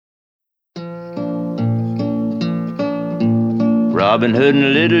Robin Hood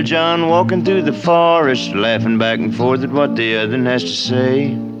and Little John walking through the forest, laughing back and forth at what the other has to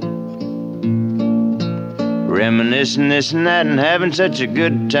say. Reminiscing this and that and having such a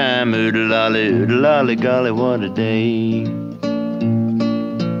good time. Oodle-lolly, golly, what a day.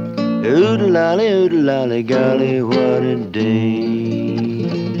 Oodle-lolly, golly, what a day.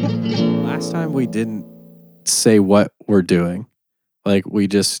 Last time we didn't say what we're doing. Like, we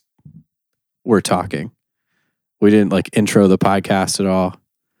just were talking. We didn't, like, intro the podcast at all.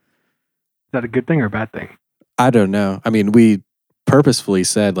 Is that a good thing or a bad thing? I don't know. I mean, we purposefully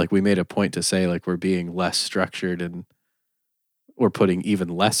said, like, we made a point to say, like, we're being less structured and we're putting even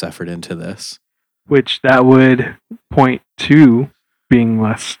less effort into this. Which that would point to being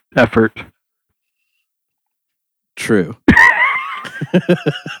less effort. True.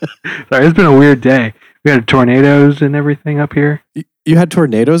 Sorry, it's been a weird day. We had tornadoes and everything up here. You had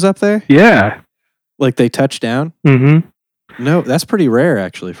tornadoes up there? Yeah. Like, they touched down? Mm-hmm. No, that's pretty rare,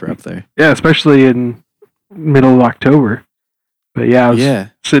 actually, for up there. Yeah, especially in middle of October. But yeah, I was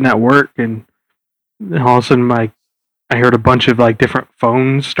sitting at work and all of a sudden, like, I heard a bunch of, like, different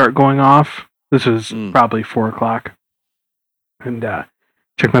phones start going off. This was probably 4 o'clock. And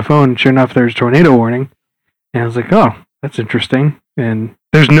checked my phone, and sure enough, there's a tornado warning. And I was like, oh, that's interesting. And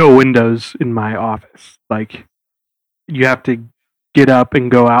there's no windows in my office. Like, you have to get up and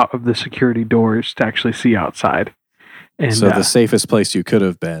go out of the security doors to actually see outside. And so the safest place you could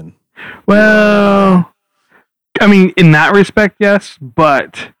have been. Well, I mean, in that respect, yes.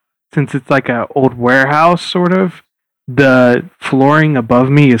 But since it's like an old warehouse, sort of, the flooring above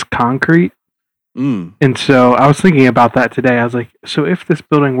me is concrete. And so I was thinking about that today. I was like, so if this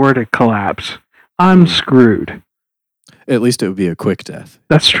building were to collapse, I'm screwed. At least it would be a quick death.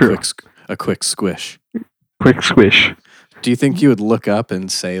 That's true. A quick squish. Quick squish. Do you think you would look up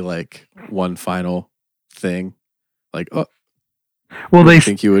and say, like, one final thing? Like, oh, well, they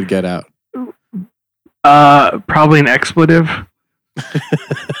think you would get out? Probably an expletive.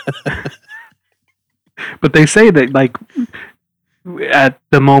 But they say that, like, at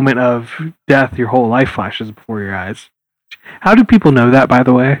the moment of death, your whole life flashes before your eyes. How do people know that, by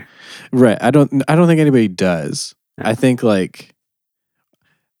the way? Right. I don't think anybody does. I think, like,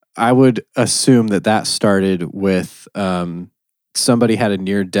 I would assume that started with somebody had a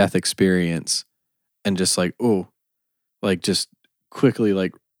near-death experience and just, like, oh, like, just quickly,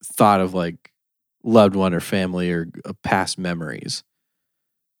 like, thought of, like, loved one or family or past memories.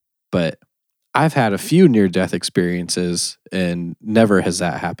 But I've had a few near-death experiences and never has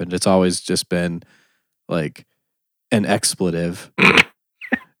that happened. It's always just been, like, an expletive.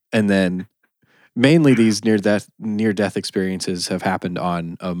 And then mainly these near-death experiences have happened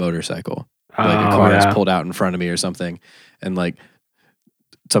on a motorcycle. Like, a car has pulled out in front of me or something. And, like,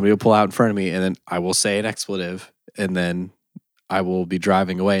 somebody will pull out in front of me and then I will say an expletive and then I will be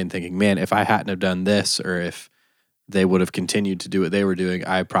driving away and thinking, man, if I hadn't have done this or if they would have continued to do what they were doing,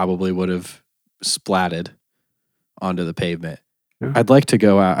 I probably would have splatted onto the pavement. Yeah. I'd like to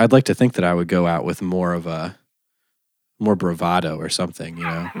go out. I'd like to think that I would go out with more bravado or something, you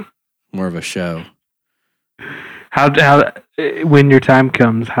know, more of a show. How when your time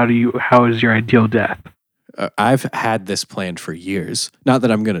comes, how is your ideal death? I've had this planned for years. Not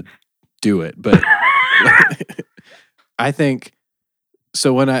that I'm going to do it, but I think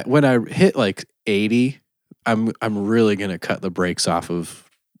so when I hit like 80, I'm really going to cut the brakes off of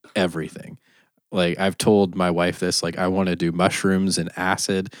everything. Like, I've told my wife this, like, I want to do mushrooms and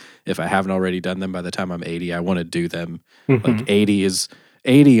acid. If I haven't already done them by the time I'm 80, I want to do them. Mm-hmm. Like,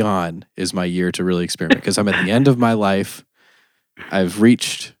 80 on is my year to really experiment because I'm at the end of my life. I've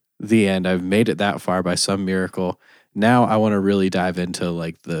reached the end. I've made it that far by some miracle. Now I want to really dive into,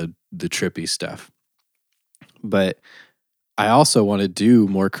 like, the trippy stuff. But I also want to do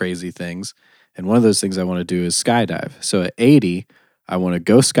more crazy things. And one of those things I want to do is skydive. So at 80, I want to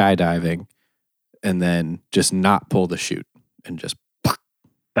go skydiving and then just not pull the chute and just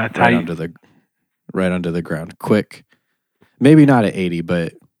right under the ground. Quick. Maybe not at 80,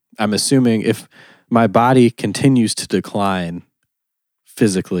 but I'm assuming if my body continues to decline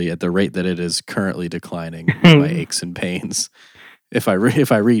physically at the rate that it is currently declining, my aches and pains, if I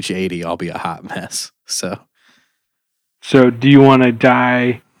reach 80, I'll be a hot mess. So do you want to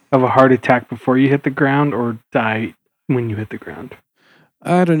die of a heart attack before you hit the ground or die when you hit the ground?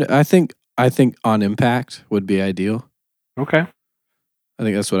 I don't know. I think on impact would be ideal. Okay. I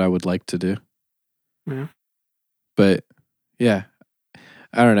think that's what I would like to do. Yeah. But yeah,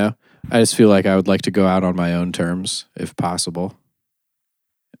 I don't know. I just feel like I would like to go out on my own terms if possible.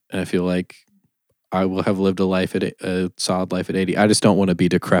 And I feel like I will have lived a solid life at 80. I just don't want to be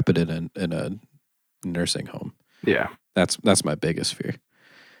decrepit in a nursing home. Yeah. That's my biggest fear.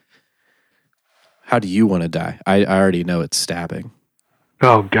 How do you want to die? I already know it's stabbing.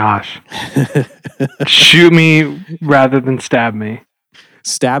 Oh gosh. Shoot me rather than stab me.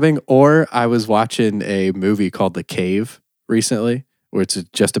 Stabbing, or I was watching a movie called The Cave recently, where it's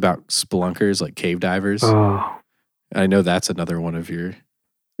just about spelunkers, like cave divers. Oh. I know that's another one of your...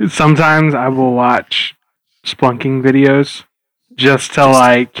 Sometimes I will watch spelunking videos just to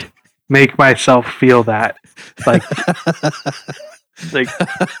like make myself feel that. Like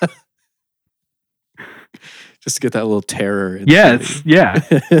just to get that little terror. Yes, yeah.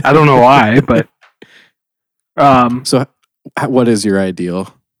 I don't know why, but so what is your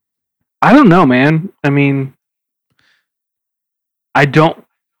ideal? I don't know, man. I mean, I don't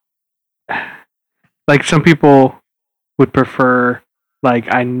like some people would prefer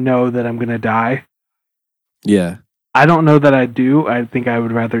like I know that I'm going to die. Yeah. I don't know that I do. I think I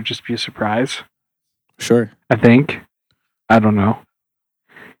would rather just be a surprise. Sure. I think. I don't know.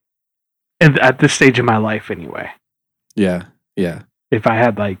 At this stage of my life anyway. Yeah. Yeah. If I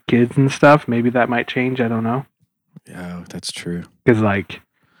had like kids and stuff, maybe that might change. I don't know. Yeah, that's true. Because like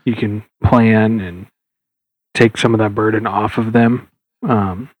you can plan and take some of that burden off of them.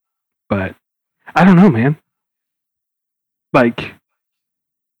 But I don't know, man. Like,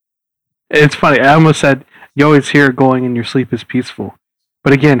 it's funny. I almost said you always hear going in your sleep is peaceful,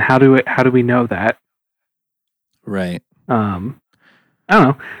 but again, how do we know that? Right. I don't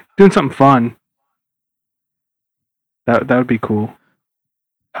know. Doing something fun. That would be cool.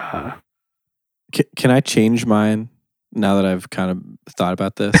 Can I change mine now that I've kind of thought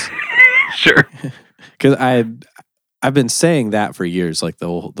about this? Sure. Because I've been saying that for years, like the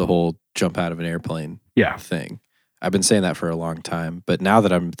whole jump out of an airplane thing. I've been saying that for a long time, but now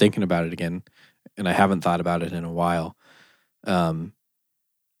that I'm thinking about it again, and I haven't thought about it in a while, now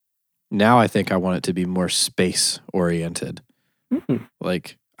I think I want it to be more space oriented. Mm-hmm.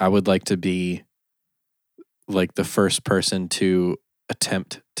 Like I would like to be like the first person to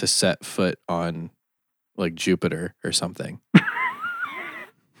attempt to set foot on like Jupiter or something.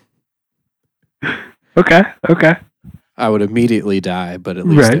 Okay. I would immediately die, but at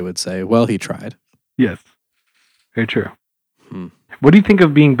least they would say, well, he tried. Yes. Very true. What do you think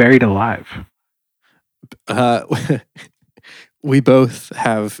of being buried alive? We both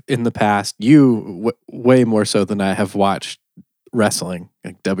have in the past, you way more so than I have watched wrestling,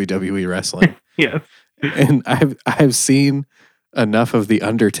 like WWE wrestling. Yes. And I've seen enough of The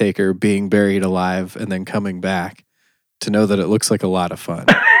Undertaker being buried alive and then coming back to know that it looks like a lot of fun.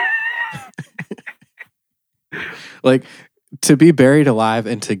 Like to be buried alive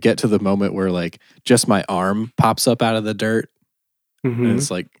and to get to the moment where like just my arm pops up out of the dirt and it's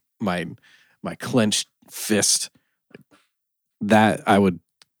like my clenched fist, that I would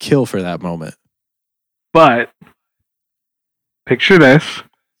kill for that moment. But picture this.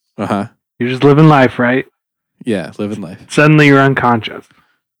 Uh-huh. You're just living life, right? Yeah, living life. Suddenly you're unconscious.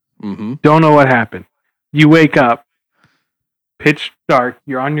 Mm-hmm. Don't know what happened. You wake up, pitch dark,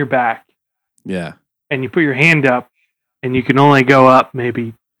 you're on your back. Yeah. And you put your hand up, and you can only go up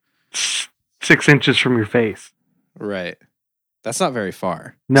maybe 6 inches from your face. Right. That's not very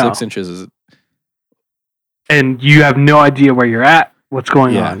far. No. 6 inches is... And you have no idea where you're at, what's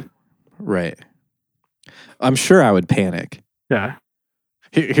going on. Right. I'm sure I would panic. Yeah.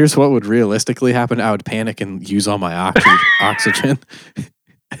 Here's what would realistically happen. I would panic and use all my oxygen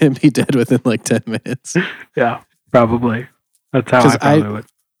and be dead within like 10 minutes. Yeah, probably. That's how I probably would.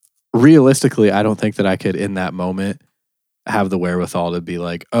 Realistically, I don't think that I could, in that moment, have the wherewithal to be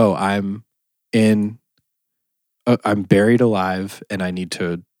like, oh, I'm buried alive and I need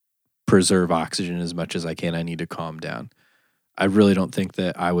to preserve oxygen as much as I can. I need to calm down. I really don't think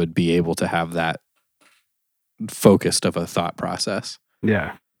that I would be able to have that focused of a thought process.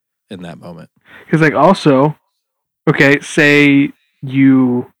 Yeah. In that moment. Because like also, okay, say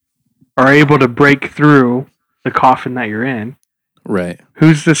you are able to break through the coffin that you're in. Right.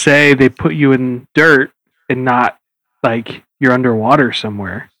 Who's to say they put you in dirt and not like you're underwater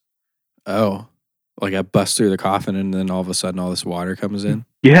somewhere? Oh, like I bust through the coffin and then all of a sudden all this water comes in?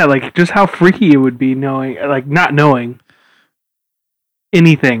 Yeah, like just how freaky it would be knowing, like not knowing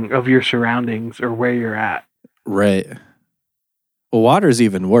anything of your surroundings or where you're at. Right. Well, water is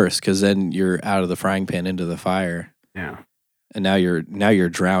even worse because then you're out of the frying pan into the fire. Yeah. And now you're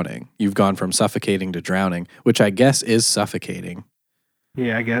drowning. You've gone from suffocating to drowning, which I guess is suffocating.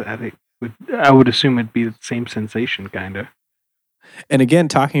 Yeah, I would assume it'd be the same sensation, kind of. And again,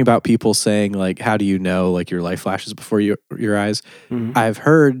 talking about people saying like, how do you know like your life flashes before your eyes? Mm-hmm. I've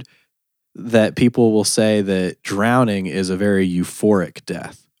heard that people will say that drowning is a very euphoric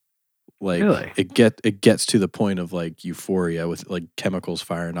death. Like Really? it gets to the point of like euphoria with like chemicals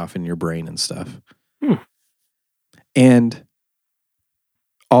firing off in your brain and stuff. And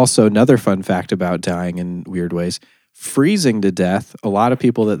also another fun fact about dying in weird ways, freezing to death, a lot of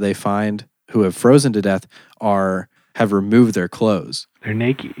people that they find who have frozen to death have removed their clothes. They're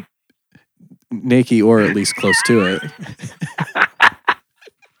naked. Naked or at least close to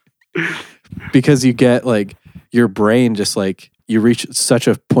it. Because you get like your brain just like you reach such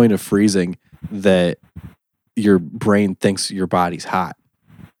a point of freezing that your brain thinks your body's hot.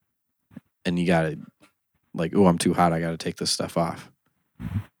 And you gotta like, oh, I'm too hot, I gotta take this stuff off.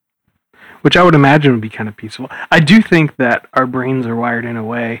 Which I would imagine would be kind of peaceful. I do think that our brains are wired in a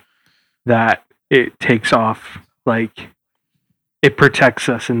way that it takes off, like it protects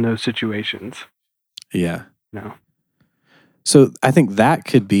us in those situations. Yeah. No. So I think that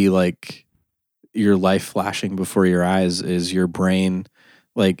could be like your life flashing before your eyes is your brain.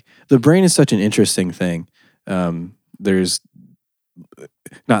 Like the brain is such an interesting thing. There's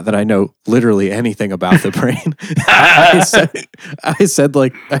not that I know literally anything about the brain. I said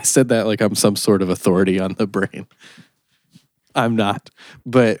that like I'm some sort of authority on the brain. I'm not,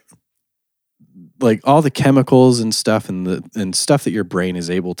 but like all the chemicals and stuff and stuff that your brain is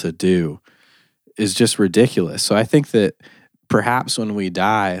able to do is just ridiculous. So I think that perhaps when we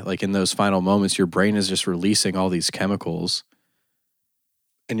die, like in those final moments, your brain is just releasing all these chemicals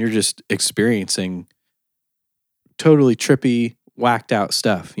and you're just experiencing totally trippy, whacked out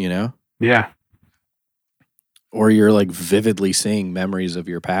stuff, you know? Yeah. Or you're like vividly seeing memories of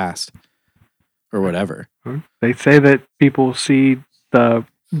your past or whatever. They say that people see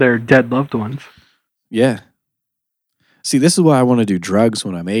their dead loved ones. Yeah. See, this is why I want to do drugs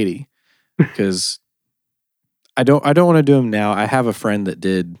when I'm 80 because I don't want to do them now. I have a friend that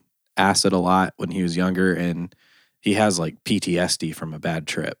did acid a lot when he was younger and he has like PTSD from a bad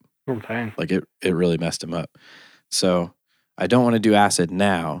trip. Oh, dang. Like it really messed him up. So I don't want to do acid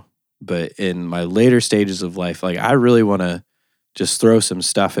now, but in my later stages of life, like I really want to just throw some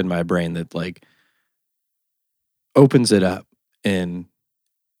stuff in my brain that like opens it up into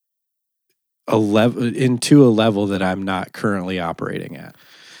a level that I'm not currently operating at.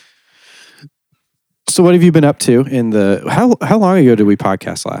 So what have you been up to in how long ago did we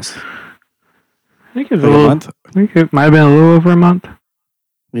podcast last? I think it was a month. I think it might have been a little over a month.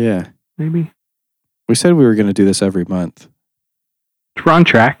 Yeah. Maybe. We said we were going to do this every month. We're on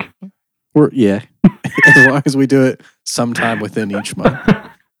track. Yeah. As long as we do it sometime within each month.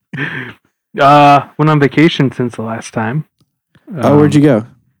 Went on vacation since the last time. Where'd you go?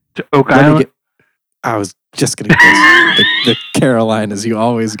 To Oak Island. I was just going to guess the Carolinas. You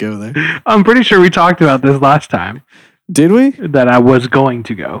always go there. I'm pretty sure we talked about this last time. Did we? That I was going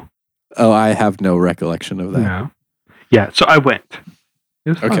to go. Oh, I have no recollection of that. No. Yeah, so I went.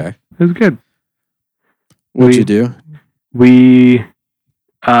 It was fun. Okay. It was good. What'd you do? We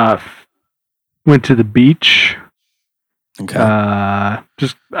went to the beach. Okay. Our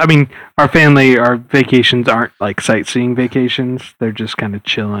vacations aren't like sightseeing vacations. They're just kind of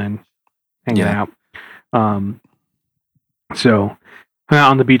chilling, hanging out. So hung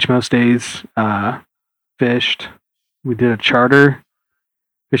out on the beach most days, fished. We did a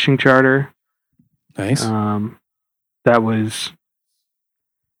fishing charter. Nice. That was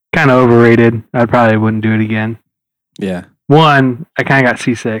kind of overrated. I probably wouldn't do it again. Yeah. One, I kind of got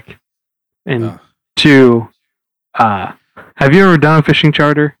seasick. And two, have you ever done a fishing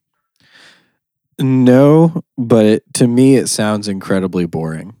charter? No, but to me it sounds incredibly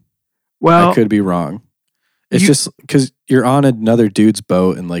boring. Well, I could be wrong. It's just because you're on another dude's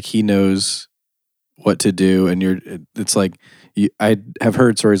boat and like he knows what to do, and it's like I have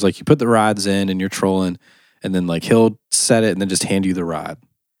heard stories like you put the rods in and you're trolling, and then like he'll set it and then just hand you the rod.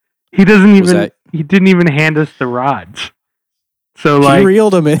 He didn't even hand us the rods. So like he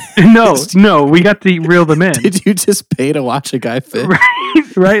reeled them in. No, we got to reel them in. Did you just pay to watch a guy fish?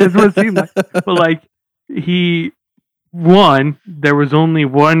 Right, that's what it seemed like. But like there was only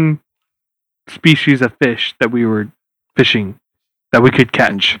one species of fish that we were fishing that we could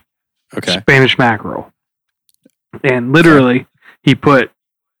catch. Okay. Spanish mackerel. And literally he put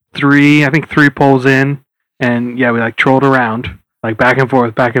three poles in, and we like trolled around, like back and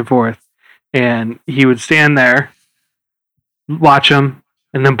forth. And he would stand there, watch them,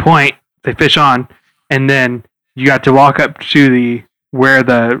 and then point, they fish on, and then you got to walk up to where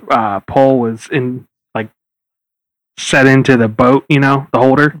the pole was in, like set into the boat, the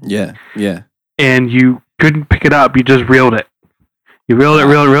holder. Yeah. And you couldn't pick it up, you just reeled it. You reeled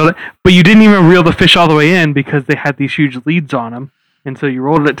it, but you didn't even reel the fish all the way in because they had these huge leads on them. And so you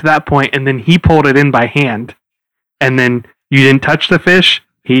rolled it to that point, and then he pulled it in by hand. And then you didn't touch the fish.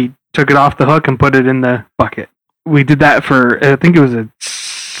 He took it off the hook and put it in the bucket. We did that for, I think it was a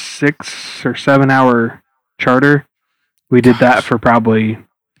 6 or 7 hour charter. We did that for probably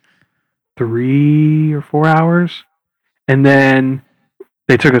 3 or 4 hours. And then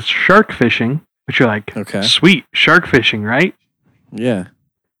they took us shark fishing, which you're like, okay, sweet, shark fishing, right? Yeah.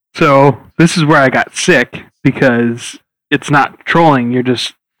 So this is where I got sick because it's not trolling. You're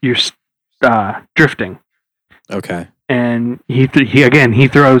drifting. Okay. And he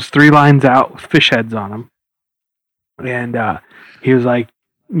throws 3 lines out with fish heads on them. And he was like,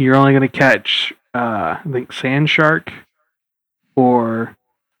 you're only going to catch, I think, sand shark or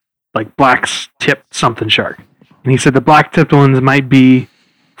like black tipped something shark. And he said the black tipped ones might be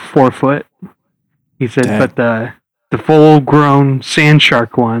 4 foot. He said, Dang. but the full grown sand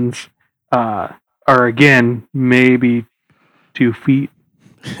shark ones are again maybe 2 feet.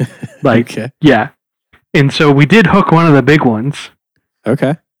 Like, okay. Yeah. And so we did hook one of the big ones.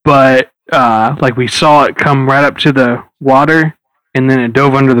 Okay. But like we saw it come right up to the water, and then it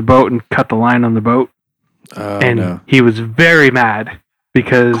dove under the boat and cut the line on the boat. Oh, and no. he was very mad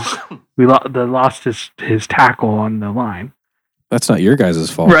because we lost his tackle on the line. That's not your guys'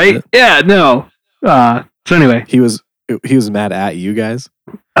 fault, right? is it? Yeah, no. So anyway, he was mad at you guys.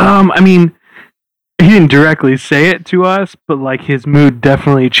 I mean, he didn't directly say it to us, but like his mood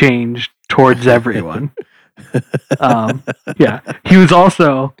definitely changed towards everyone. Yeah, he was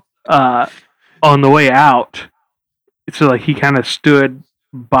also on the way out. So like he kind of stood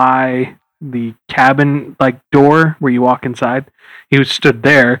by the cabin like door where you walk inside. He was stood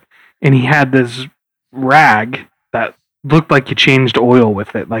there, and he had this rag that looked like you changed oil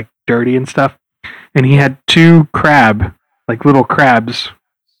with it, like dirty and stuff. And he had 2 little crabs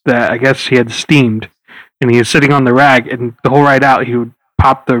that I guess he had steamed, and he was sitting on the rag, and the whole ride out he would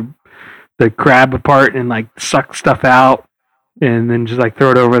pop the crab apart and like suck stuff out and then just like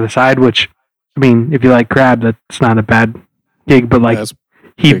throw it over the side, which I mean, if you like crab, that's not a bad gig, but like that's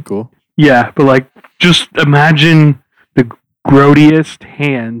pretty cool. Yeah, but like just imagine the grodiest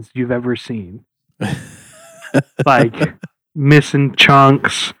hands you've ever seen. Like missing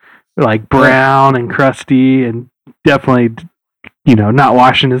chunks, like brown and crusty, and definitely, not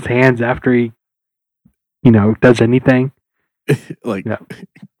washing his hands after he, does anything. Like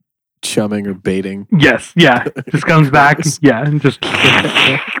chumming or baiting. Yes, yeah. Just comes back, yeah, and just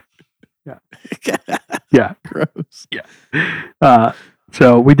yeah. Gross. Yeah.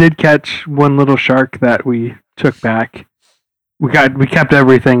 So we did catch one little shark that we took back. We kept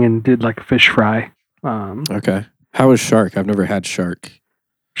everything and did like a fish fry. Okay. How was shark? I've never had shark.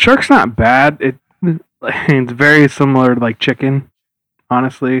 Shark's not bad. It's very similar to like chicken,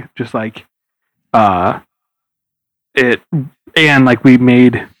 honestly. Just like it, and like we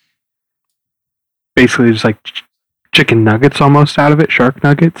made basically just like chicken nuggets almost out of it, shark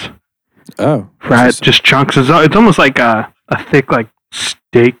nuggets. Oh, fried, just chunks. It's almost like a thick like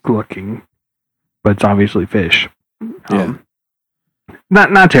steak looking, but it's obviously fish. Yeah.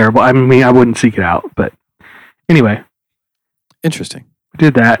 Not terrible. I mean, I wouldn't seek it out, but anyway. Interesting.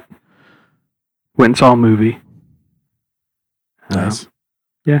 Did that. Went and saw a movie. Nice.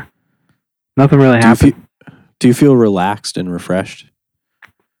 Yeah. Nothing really happened. Do you feel relaxed and refreshed?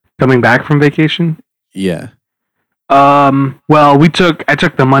 Coming back from vacation? Yeah. Well, I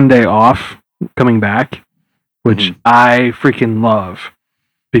took the Monday off coming back, which I freaking love,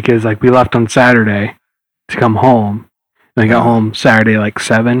 because like we left on Saturday to come home, and I got home Saturday like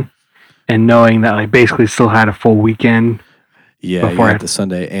 7, and knowing that like basically still had a full weekend. Yeah, before I had the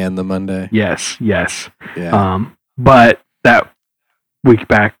Sunday and the Monday. Yes. Yeah. But that week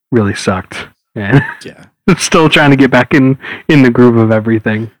back really sucked, and yeah, still trying to get back in the groove of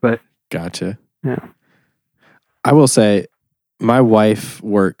everything. But gotcha. Yeah. I will say, my wife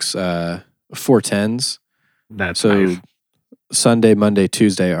works 4/10s. That's so nice. Sunday, Monday,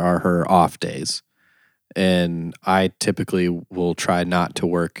 Tuesday are her off days, and I typically will try not to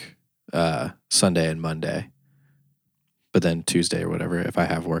work Sunday and Monday. But then Tuesday or whatever, if I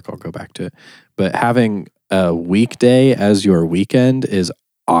have work, I'll go back to it. But having a weekday as your weekend is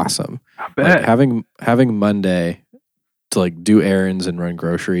awesome. I bet. Like having Monday to like do errands and run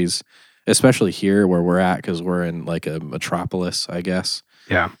groceries, especially here where we're at, because we're in like a metropolis, I guess.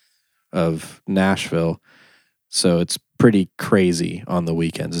 Yeah. Of Nashville. So it's pretty crazy on the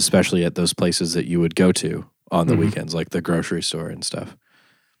weekends, especially at those places that you would go to on the weekends, like the grocery store and stuff.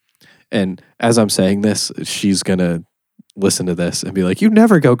 And as I'm saying this, she's going to listen to this and be like, you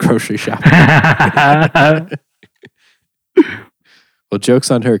never go grocery shopping. Well,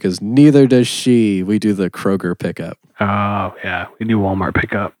 joke's on her, because neither does she. We do the Kroger pickup. Oh, yeah. We do Walmart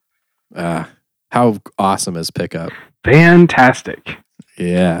pickup. How awesome is pickup? Fantastic.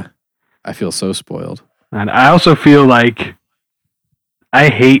 Yeah. I feel so spoiled. And I also feel like I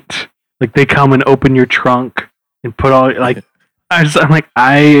hate like they come and open your trunk and put all like I'm like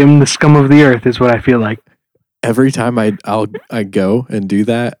I am the scum of the earth is what I feel like. Every time I go and do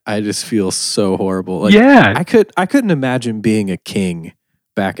that, I just feel so horrible. Like, yeah, I couldn't imagine being a king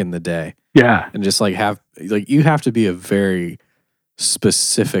back in the day. Yeah, and just like you have to be a very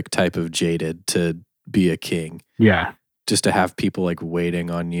specific type of jaded to be a king. Yeah, just to have people like waiting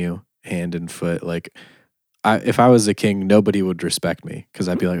on you hand and foot. Like, if I was a king, nobody would respect me because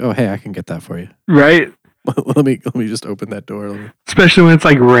I'd be like, oh hey, I can get that for you. Right. let me just open that door. Especially when it's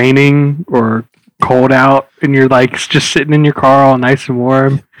like raining or cold out and you're like just sitting in your car all nice and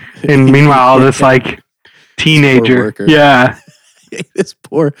warm, and meanwhile this like teenager, yeah, this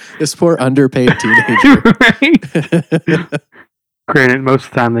poor underpaid teenager. Right. Granted, most of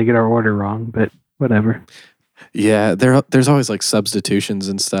the time they get our order wrong, but whatever. Yeah, there's always like substitutions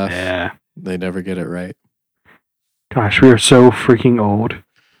and stuff. Yeah, they never get it right. Gosh, we are so freaking old.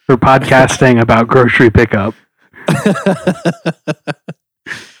 We're podcasting about grocery pickup.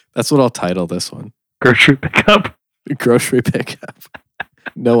 That's what I'll title this one. Grocery pickup. Grocery pickup.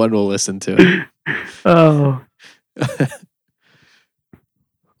 No one will listen to it. Oh.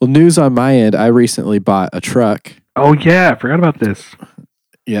 Well, news on my end. I recently bought a truck. Oh, yeah. I forgot about this.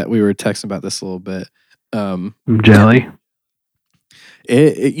 Yeah, we were texting about this a little bit. I'm jelly.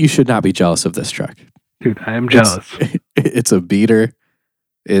 You should not be jealous of this truck. Dude, I am jealous. It's a beater.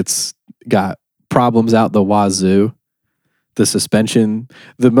 It's got problems out the wazoo. The suspension,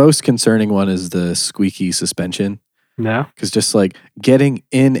 the most concerning one is the squeaky suspension. No. Because just like getting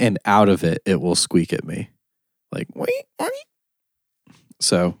in and out of it, it will squeak at me. Like, wait.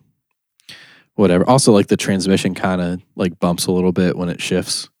 So, whatever. Also, like the transmission kind of like bumps a little bit when it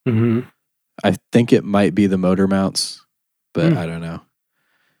shifts. Mm-hmm. I think it might be the motor mounts, but I don't know.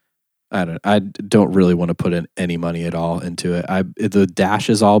 I don't really want to put in any money at all into it. The dash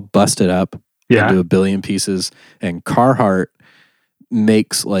is all busted up. Into a billion pieces, and Carhartt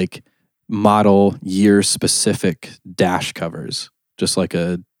makes like model year specific dash covers, just like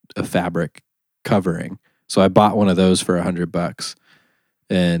a fabric covering. So I bought one of those for $100,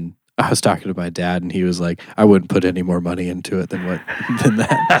 and I was talking to my dad, and he was like, "I wouldn't put any more money into it than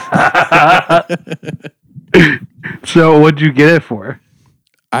that." So what'd you get it for?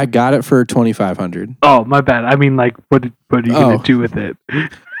 I got it for $2,500. Oh, my bad. I mean, like, what are you gonna do with it?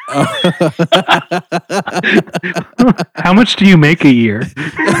 How much do you make a year?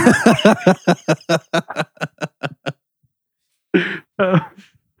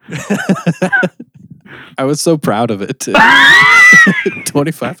 I was so proud of it.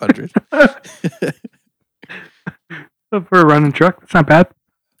 $2,500 for a running truck. That's not bad.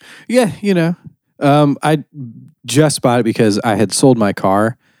 Yeah, I just bought it because I had sold my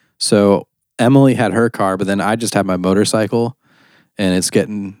car. So Emily had her car, but then I just had my motorcycle. And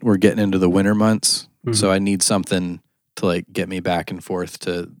we're getting into the winter months, so I need something to like get me back and forth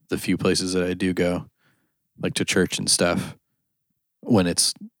to the few places that I do go, like to church and stuff, when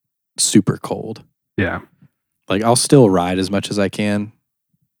it's super cold. Yeah. Like I'll still ride as much as I can,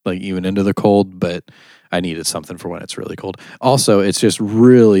 like even into the cold, but I needed something for when it's really cold. Also, it's just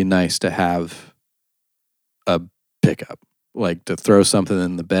really nice to have a pickup, like to throw something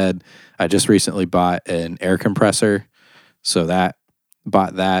in the bed. I just recently bought an air compressor, so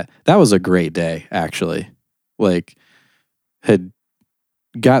bought that. That was a great day, actually. Like, had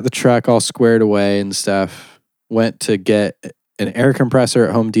got the truck all squared away and stuff. Went to get an air compressor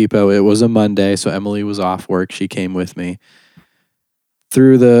at Home Depot. It was a Monday, so Emily was off work. She came with me.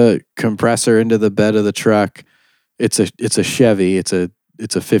 Threw the compressor into the bed of the truck. It's a Chevy. It's a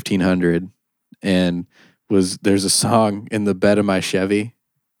 1500, and there's a song in the bed of my Chevy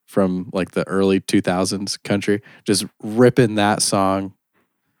from like the early 2000s country, just ripping that song.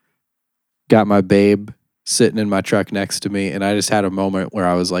 Got my babe sitting in my truck next to me, and I just had a moment where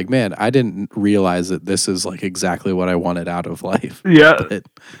I was like, man, I didn't realize that this is like exactly what I wanted out of life. Yeah. But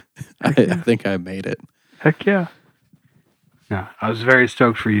I think I made it. Heck yeah. Yeah, I was very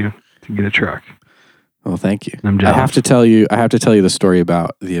stoked for you to get a truck. Well, thank you. I'm jealous. I have to tell you the story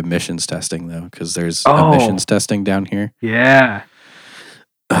about the emissions testing though, because there's emissions testing down here. Yeah.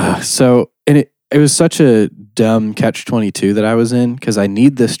 And it was such a dumb catch-22 that I was in, because I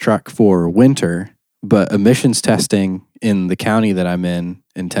need this truck for winter, but emissions testing in the county that I'm in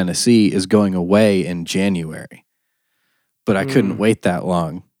Tennessee is going away in January. But I couldn't wait that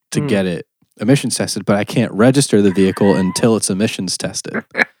long to get it emissions tested, but I can't register the vehicle until it's emissions tested.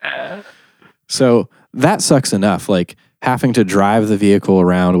 So that sucks enough, like having to drive the vehicle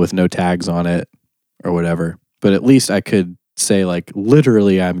around with no tags on it or whatever. But at least I could say like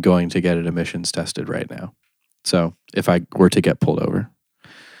literally I'm going to get it emissions tested right now. So if I were to get pulled over.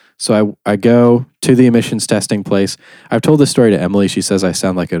 So I go to the emissions testing place. I've told this story to Emily. She says I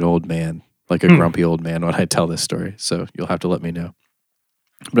sound like an old man, like a grumpy old man when I tell this story. So you'll have to let me know.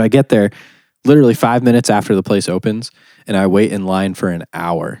 But I get there literally 5 minutes after the place opens, and I wait in line for an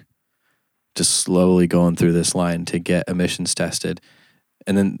hour, just slowly going through this line to get emissions tested.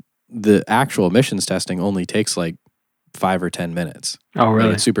 And then the actual emissions testing only takes like 5 or 10 minutes. Oh, really?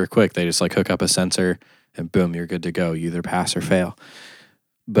 Like, it's super quick. They just like hook up a sensor and boom, you're good to go. You either pass or fail.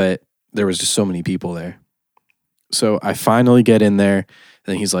 But there was just so many people there. So I finally get in there,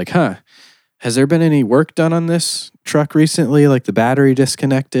 and he's like, has there been any work done on this truck recently? Like the battery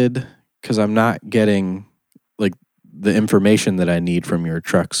disconnected? Because I'm not getting like the information that I need from your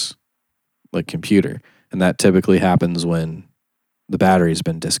truck's like computer. And that typically happens when the battery's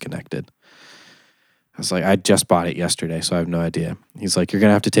been disconnected. I was like, I just bought it yesterday, so I have no idea. He's like, you're going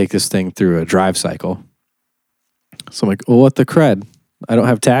to have to take this thing through a drive cycle. So I'm like, well, what the crud? I don't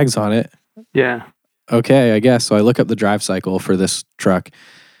have tags on it. Yeah. Okay, I guess. So I look up the drive cycle for this truck,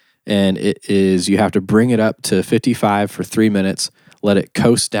 and it is you have to bring it up to 55 for 3 minutes, let it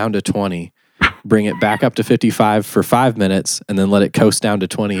coast down to 20, bring it back up to 55 for 5 minutes, and then let it coast down to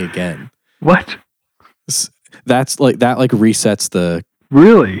 20 again. What? That's like that. Like resets the.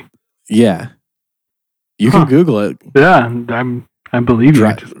 Really? Yeah. You can Google it. Yeah, I believe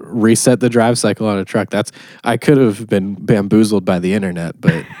you. Reset the drive cycle on a truck. I could have been bamboozled by the internet,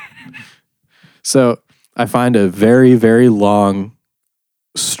 but so I find a very, very long,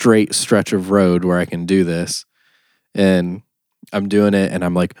 straight stretch of road where I can do this, and I'm doing it, and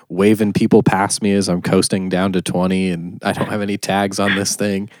I'm like waving people past me as I'm coasting down to 20, and I don't have any tags on this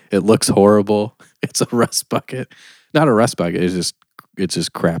thing. It looks horrible. It's a rust bucket. Not a rust bucket. It's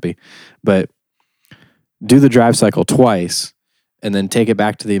just crappy. But do the drive cycle twice, and then take it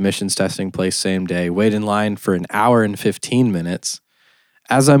back to the emissions testing place same day. Wait in line for an hour and 15 minutes.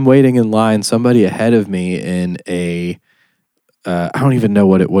 As I'm waiting in line, somebody ahead of me in a, I don't even know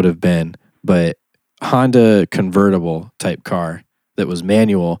what it would have been, but Honda convertible type car that was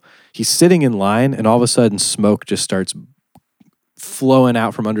manual. He's sitting in line, and all of a sudden smoke just starts flowing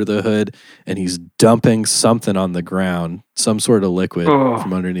out from under the hood, and he's dumping something on the ground, some sort of liquid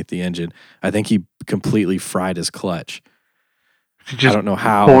from underneath the engine. I think he completely fried his clutch. I don't know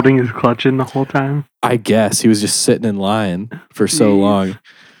how. Holding his clutch in the whole time? I guess he was just sitting in line for so long.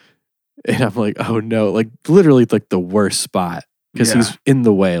 And I'm like, oh no, like literally like the worst spot because he's in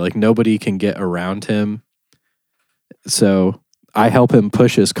the way. Like nobody can get around him. So I help him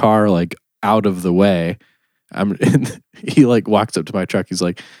push his car like out of the way. He like walks up to my truck. He's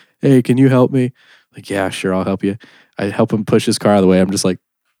like, hey, can you help me? Like, yeah, sure, I'll help you. I help him push his car out of the way. I'm just like,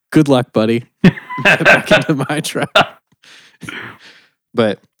 good luck, buddy. Get back into my truck.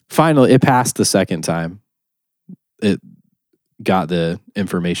 But finally, it passed the second time. It got the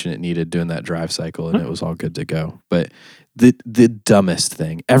information it needed doing that drive cycle, and it was all good to go. But the dumbest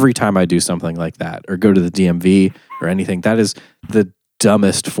thing, every time I do something like that or go to the DMV or anything, that is the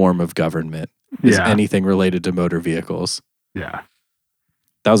dumbest form of government. Is anything related to motor vehicles. Yeah.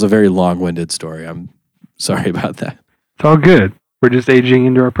 That was a very long-winded story. I'm sorry about that. It's all good. We're just aging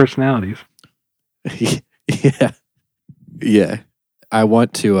into our personalities. Yeah. Yeah. I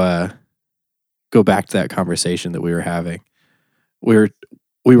want to go back to that conversation that we were having. We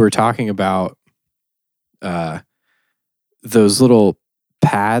were talking about those little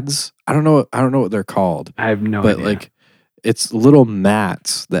pads. I don't know what they're called. I have no idea. But like it's little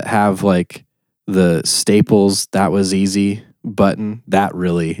mats that have like the Staples "That Was Easy" button. That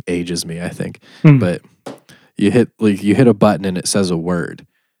really ages me, I think. But you hit a button and it says a word.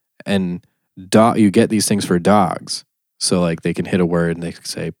 And you get these things for dogs. So like they can hit a word and they can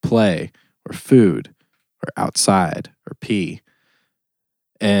say play or food or outside or pee.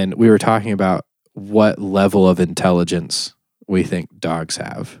 And we were talking about what level of intelligence we think dogs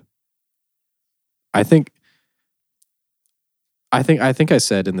have. I think I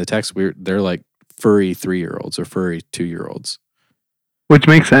said in the text they're like furry 3-year-olds or furry 2-year-olds. Which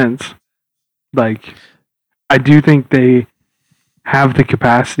makes sense. Like I do think they have the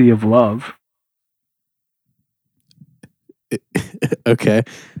capacity of love. Okay.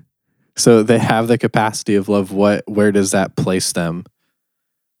 So they have the capacity of love. Where does that place them?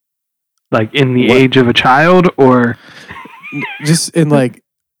 Like in the age of a child, or just in like,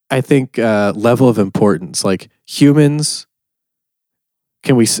 I think level of importance. Like humans,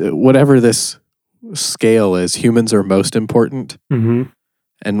 can we, whatever this scale is, humans are most important. Mm-hmm.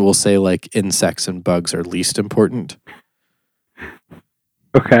 And we'll say like insects and bugs are least important.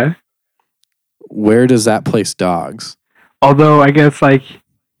 Okay. Where does that place dogs? Although I guess like in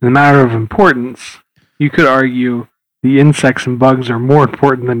the matter of importance, you could argue the insects and bugs are more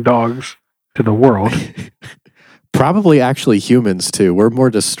important than dogs to the world. Probably actually humans too. We're more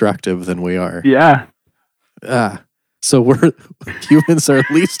destructive than we are. Yeah. So humans are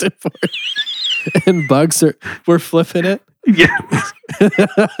least important. And we're flipping it. Yes.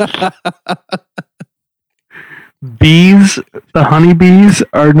 Bees, the honeybees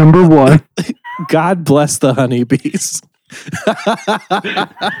are number one. God bless the honeybees.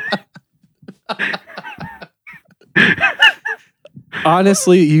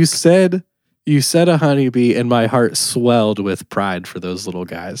 Honestly, you said a honeybee and my heart swelled with pride for those little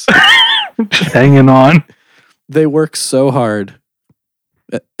guys. Just hanging on. They work so hard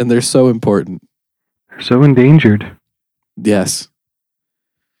and they're so important. They're so endangered. Yes.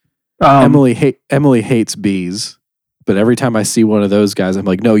 Emily hates bees, but every time I see one of those guys, I'm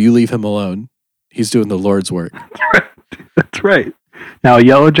like, no, you leave him alone. He's doing the Lord's work. That's right. Now,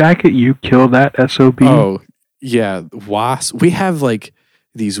 Yellow Jacket, you kill that SOB. Oh, yeah. Wasps. We have like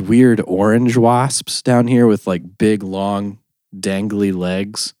these weird orange wasps down here with like big, long, dangly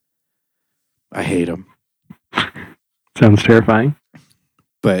legs. I hate them. Sounds terrifying.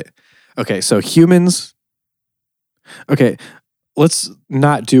 But, okay, so humans. Okay, let's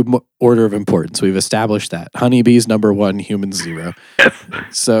not do order of importance. We've established that. Honeybees, number 1, humans, 0. Yes.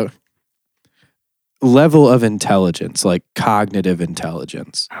 So, level of intelligence, like cognitive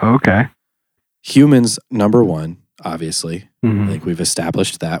intelligence. Okay. Humans, number 1, obviously. Mm-hmm. I think we've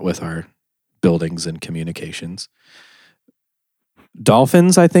established that with our buildings and communications.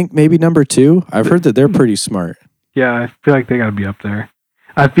 Dolphins, I think, maybe number 2. I've heard that they're pretty smart. Yeah, I feel like they got to be up there.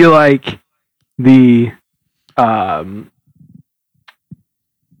 I feel like the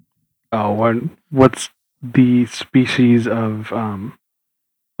what's the species of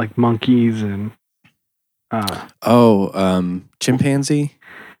like monkeys and chimpanzee?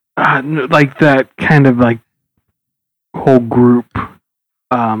 Like that kind of like whole group.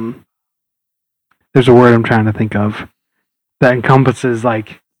 There's a word I'm trying to think of that encompasses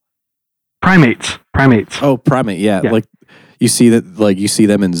like primates. Oh, primate, yeah. Like you see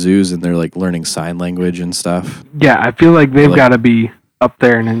them in zoos and they're like learning sign language and stuff. Yeah, I feel like they've got to be up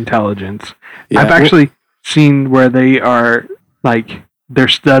there in intelligence. Yeah, I've actually seen where they are like they're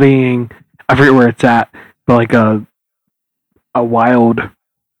studying. I forget where it's at, but like a wild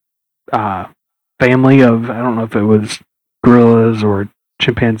family of, I don't know if it was gorillas or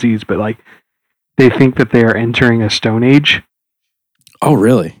chimpanzees, but like they think that they are entering a stone age. Oh,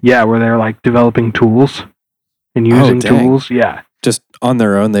 really? Yeah, where they're like developing tools and using tools. Yeah, just on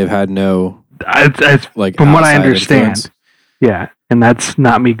their own, they've had no like from what I understand. Influence. Yeah, and that's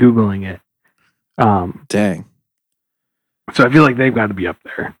not me Googling it. Dang. So I feel like they've got to be up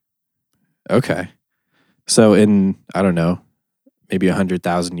there. Okay, so in, I don't know, maybe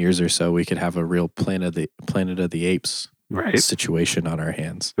 100,000 years or so, we could have a real Planet of the Apes situation on our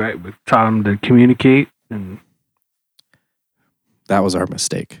hands. Right, we taught them to communicate, and that was our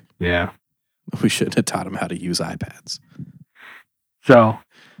mistake. Yeah, we shouldn't have taught them how to use iPads. So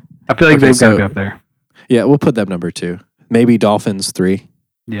I feel like they've got to be up there. Yeah, we'll put them number 2. Maybe dolphins 3.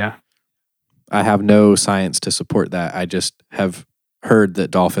 Yeah, I have no science to support that. I just have heard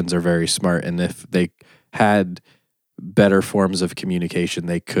that dolphins are very smart, and if they had better forms of communication,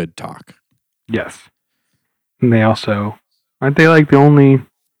 they could talk. Yes. And they also, aren't they like the only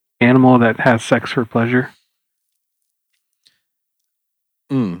animal that has sex for pleasure?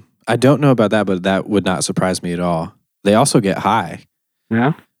 I don't know about that, but that would not surprise me at all. They also get high.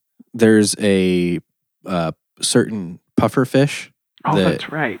 Yeah? There's a certain pufferfish that's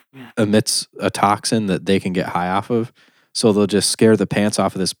right. Emits a toxin that they can get high off of. So they'll just scare the pants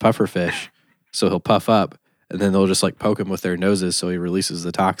off of this pufferfish. So he'll puff up, and then they'll just like poke him with their noses so he releases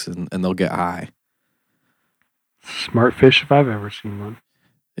the toxin, and they'll get high. Smart fish if I've ever seen one.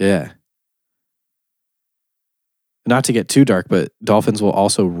 Yeah. Not to get too dark, but dolphins will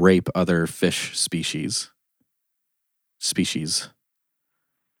also rape other fish species.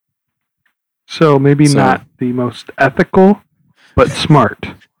 So maybe not the most ethical, but smart.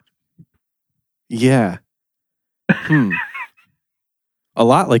 Yeah. A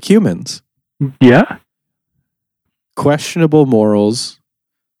lot like humans. Yeah. Questionable morals,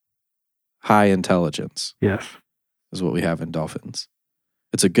 high intelligence. Yes. Is what we have in dolphins.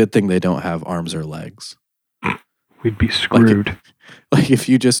 It's a good thing they don't have arms or legs. We'd be screwed. Like if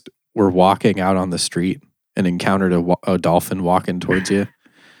you just were walking out on the street and encountered a dolphin walking towards you,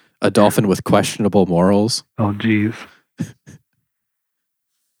 a dolphin with questionable morals. Oh, geez.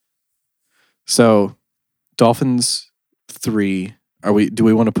 So, dolphins 3. Do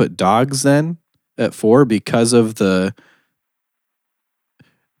we want to put dogs then at 4 because of the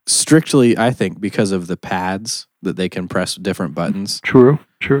strictly, I think, because of the pads that they can press different buttons. True.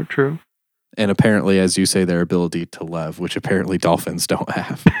 And apparently, as you say, their ability to love, which apparently dolphins don't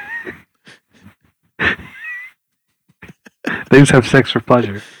have. They just have sex for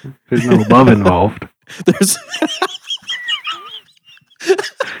pleasure. There's no love involved. There's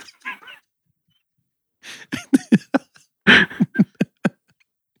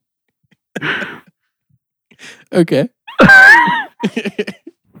okay.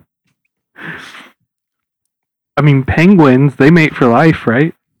 I mean, penguins, they mate for life,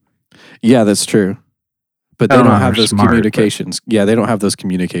 right? Yeah, that's true. But they don't have those smart, communications. Yeah, they don't have those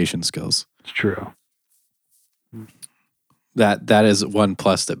communication skills. It's true. That is one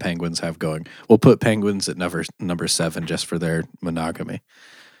plus that penguins have going. We'll put penguins at number 7 just for their monogamy.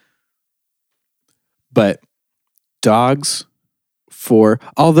 But dogs,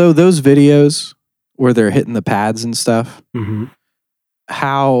 although those videos where they're hitting the pads and stuff,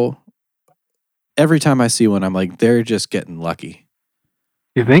 how every time I see one, I'm like, they're just getting lucky.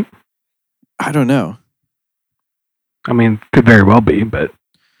 You think? I don't know. I mean, could very well be, but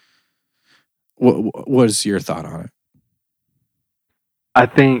what is your thought on it? I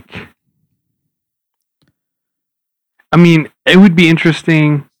think, I mean, it would be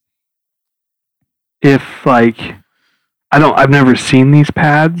interesting if, like, I've never seen these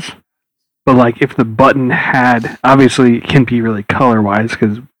pads, but like if the button had, obviously it can be really color wise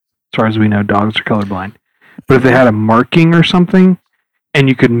because as far as we know, dogs are colorblind. But if they had a marking or something and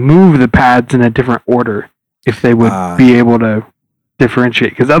you could move the pads in a different order, if they would be able to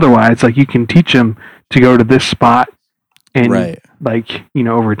differentiate. Because otherwise, like, you can teach them to go to this spot and like, you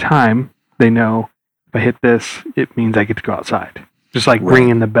know, over time, they know if I hit this, it means I get to go outside. Just like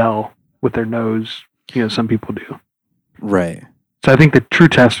ringing the bell with their nose, you know, some people do. Right. So I think the true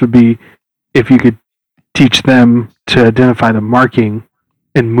test would be if you could teach them to identify the marking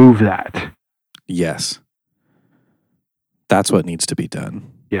and move that. Yes. That's what needs to be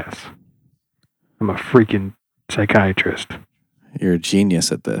done. Yes. I'm a freaking psychiatrist. You're a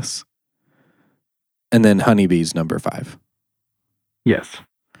genius at this. And then honeybees, number 5. Yes.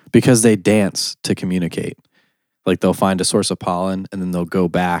 Because they dance to communicate. Like they'll find a source of pollen and then they'll go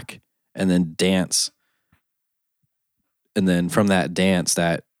back and then dance. And then from that dance,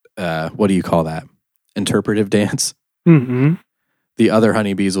 that, what do you call that? Interpretive dance? Mm-hmm. The other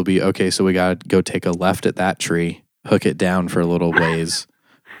honeybees will be, okay, so we got to go take a left at that tree, hook it down for a little ways,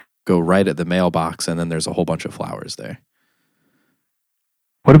 go right at the mailbox, and then there's a whole bunch of flowers there.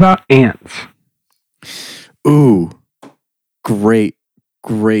 What about ants? Ooh, great.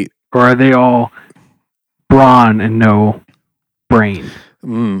 Or are they all brawn and no brain?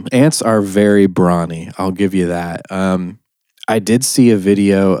 Ants are very brawny. I'll give you that. I did see a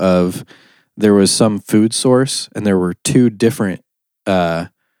video of there was some food source and there were 2 different,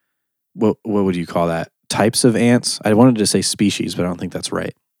 what would you call that? Types of ants. I wanted to say species, but I don't think that's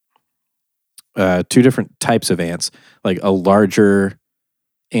right. 2 different types of ants, like a larger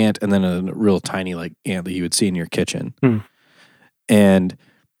ant and then a real tiny like ant that you would see in your kitchen. And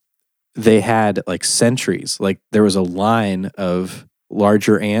they had like sentries. Like there was a line of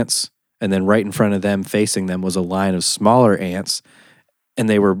larger ants and then right in front of them facing them was a line of smaller ants and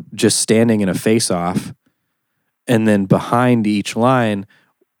they were just standing in a face-off. And then behind each line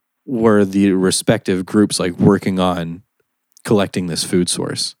were the respective groups like working on collecting this food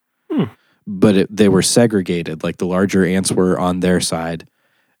source. But they were segregated. Like the larger ants were on their side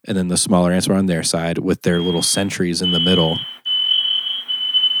and then the smaller ants were on their side with their little sentries in the middle.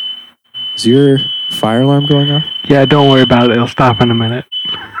 Is your fire alarm going off? Yeah, don't worry about it. It'll stop in a minute.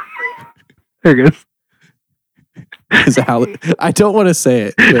 There it goes. Is that how I don't want to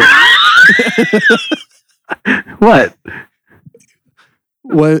say it. What?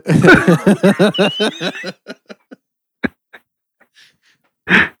 What?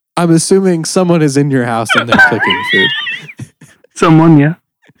 I'm assuming someone is in your house and they're cooking food. Someone, yeah.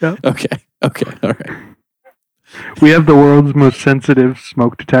 Okay, all right. We have the world's most sensitive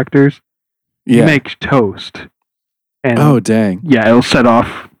smoke detectors. Yeah. You make toast. And oh, dang. Yeah, it'll set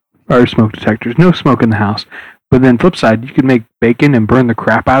off our smoke detectors. No smoke in the house. But then flip side, you could make bacon and burn the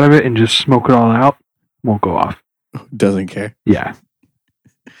crap out of it and just smoke it all out. Won't go off. Doesn't care. Yeah.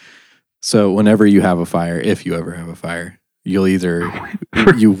 So whenever you have a fire, if you ever have a fire, you'll either,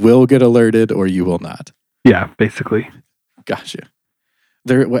 you will get alerted or you will not. Yeah, basically. Gotcha.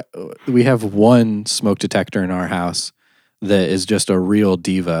 We have one smoke detector in our house that is just a real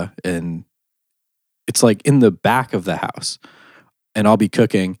diva, and it's like in the back of the house. And I'll be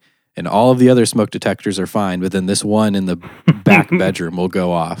cooking, and all of the other smoke detectors are fine, but then this one in the back bedroom will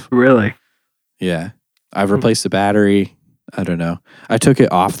go off. Really? Yeah. I've replaced the battery. I don't know. I took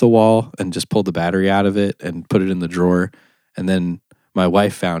it off the wall and just pulled the battery out of it and put it in the drawer. And then my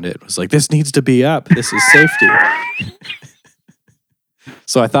wife found it. Was like, this needs to be up. This is safety.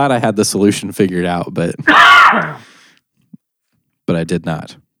 So I thought I had the solution figured out, but I did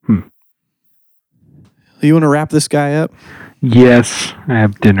not. You want to wrap this guy up? Yes, I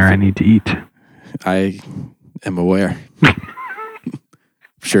have dinner I need to eat. I am aware. I'm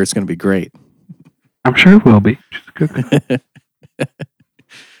sure it's going to be great. I'm sure it will be.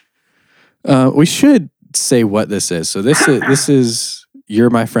 We should say what this is. So this is You're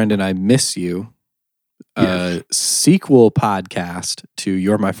My Friend and I Miss You, a sequel podcast to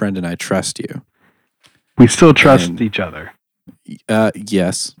You're My Friend and I Trust You. We still trust each other.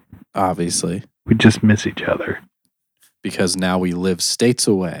 Yes, obviously. We just miss each other. Because now we live states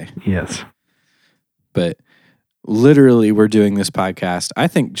away. Yes. But literally we're doing this podcast, I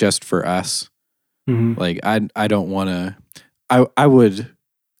think, just for us. Mm-hmm. Like, I don't want to... I would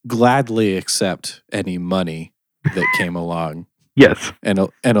gladly accept any money that came along. Yes. And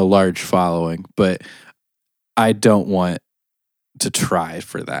a large following. But I don't want to try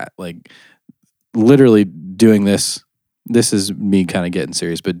for that. Like, literally doing this is me kind of getting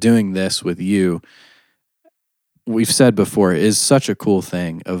serious, but doing this with you, we've said before, is such a cool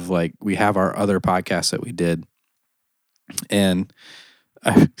thing of like, we have our other podcasts that we did. And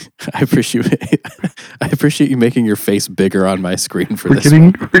I appreciate you making your face bigger on my screen for this.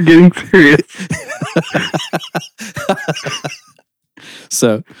 We're getting serious.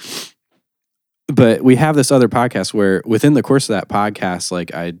 So, but we have this other podcast where within the course of that podcast,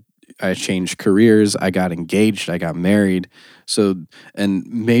 like I changed careers, I got engaged, I got married. So, and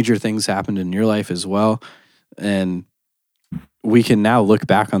major things happened in your life as well. And we can now look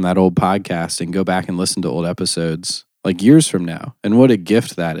back on that old podcast and go back and listen to old episodes like years from now. And what a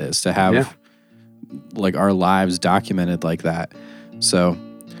gift that is to have like our lives documented like that. So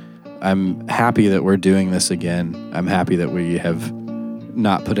I'm happy that we're doing this again. I'm happy that we have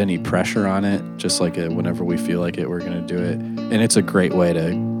not put any pressure on it. Just like whenever we feel like it, we're going to do it. And it's a great way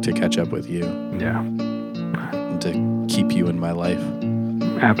to catch up with you. Yeah. And to keep you in my life.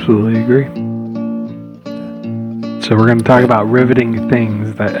 Absolutely agree. So we're going to talk about riveting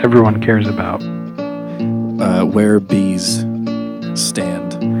things that everyone cares about. Where bees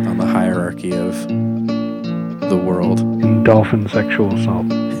stand on the hierarchy of the world. In dolphin sexual assault.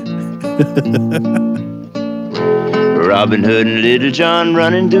 Robin Hood and Little John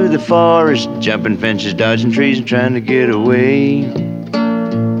running through the forest, jumping fences, dodging trees, and trying to get away.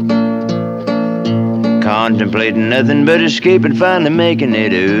 Contemplating nothing but escaping, finally making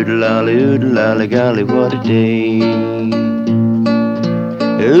it. Oodle-lolly, golly, what a day.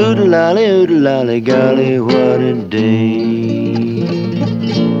 Oodle-lolly, golly, what a day.